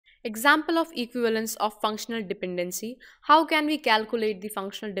Example of equivalence of functional dependency. How can we calculate the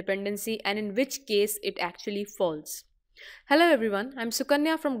functional dependency and in which case it actually falls? Hello everyone, I'm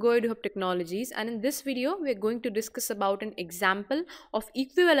Sukanya from Go-Eduhub Technologies, and in this video we are going to discuss about an example of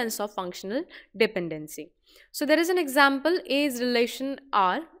equivalence of functional dependency. So there is an example. A is relation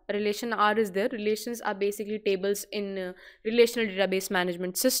R. Relation R is there. Relations are basically tables in relational database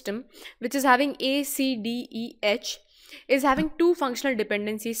management system, which is having A, C, D, E, H, is having two functional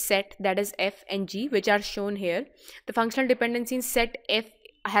dependencies set, that is F and G, which are shown here. The functional dependency in set F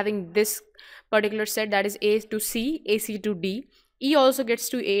having this particular set, that is A to C, AC to D. E also gets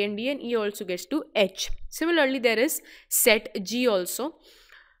to A and D, and E also gets to H. Similarly, there is set G also,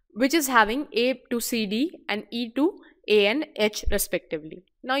 which is having A to C, D and E to A and H respectively.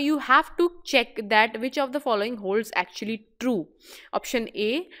 Now you have to check that which of the following holds actually true. Option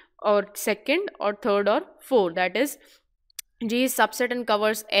A, or second, or third, or fourth, that is G is subset and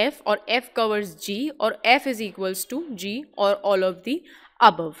covers F, or F covers G, or F is equals to G, or all of the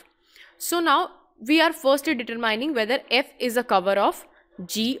above. So now we are firstly determining whether F is a cover of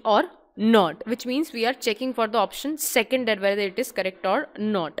G or not, which means we are checking for the option second, that whether it is correct or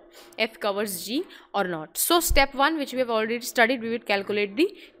not. F covers G or not. So step 1, which we have already studied, we will calculate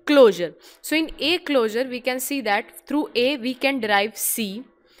the closure. So in A closure, we can see that through A we can derive C.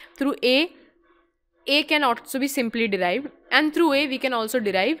 Through A can also be simply derived, and through A we can also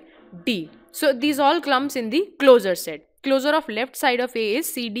derive D. So these all comes in the closure set. Closure of left side of A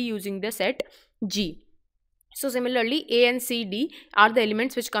is CD using the set G. So similarly, A and C, D are the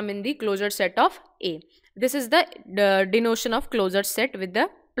elements which come in the closure set of A. This is the denotion of closure set with the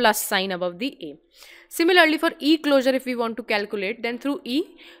plus sign above the A. Similarly, for E closure, if we want to calculate, then through E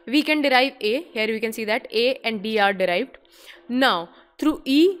we can derive A. Here we can see that A and D are derived. Now through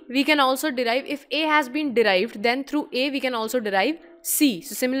E we can also derive, if A has been derived, then through A we can also derive C.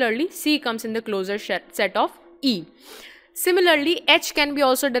 So similarly, C comes in the closure set of E. Similarly, H can be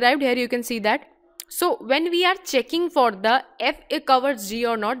also derived. Here you can see that. So when we are checking for the F covers G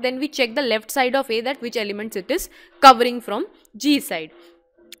or not, then we check the left side of A, that which elements it is covering from G side.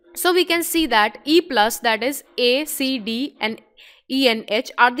 So we can see that E plus, that is A, C, D and E and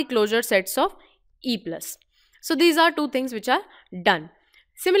H are the closure sets of E plus. So these are two things which are done.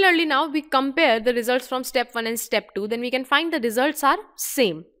 Similarly, now we compare the results from step 1 and step 2, then we can find the results are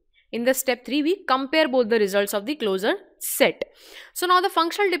same. In the step 3, we compare both the results of the closure set. So now the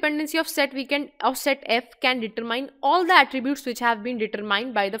functional dependency of set F can determine all the attributes which have been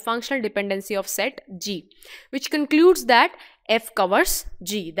determined by the functional dependency of set G, which concludes that F covers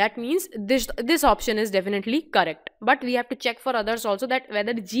G. That means this option is definitely correct. But we have to check for others also, that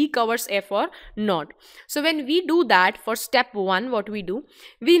whether G covers F or not. So when we do that for step 1, what we do,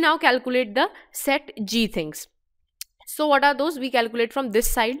 we now calculate the set G things. So what are those? We calculate from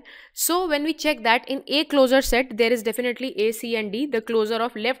this side. So when we check that in A closure set, there is definitely A, C and D, the closure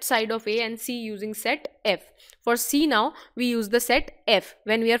of left side of A and C using set F. For C now, we use the set F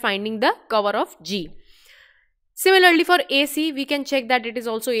when we are finding the cover of G. Similarly, for AC, we can check that it is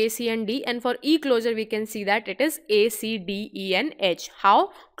also A, C and D, and for E closure, we can see that it is A, C, D, E and H.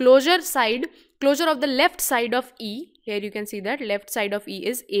 How? Closure of the left side of E, here you can see that left side of E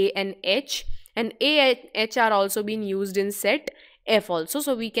is A and H, and A and H are also being used in set F also.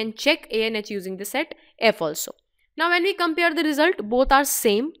 So we can check A and H using the set F also. Now when we compare the result, both are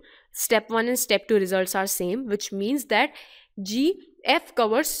same. Step 1 and step 2 results are same, which means that F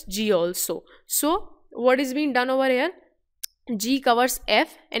covers G also. So what is being done over here? G covers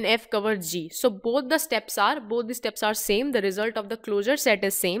F and F covers G. So both the steps are same. The result of the closure set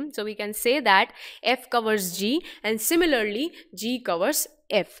is same. So we can say that F covers G and similarly G covers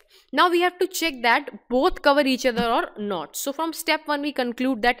F. Now we have to check that both cover each other or not. So from step 1 we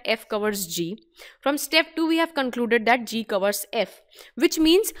conclude that F covers G. From step 2 we have concluded that G covers F, which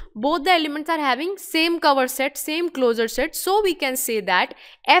means both the elements are having same cover set, same closure set. So we can say that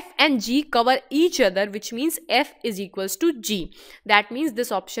F and G cover each other, which means F is equals to G. That means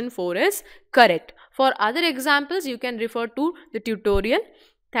this option 4 is correct. For other examples you can refer to the tutorial.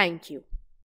 Thank you.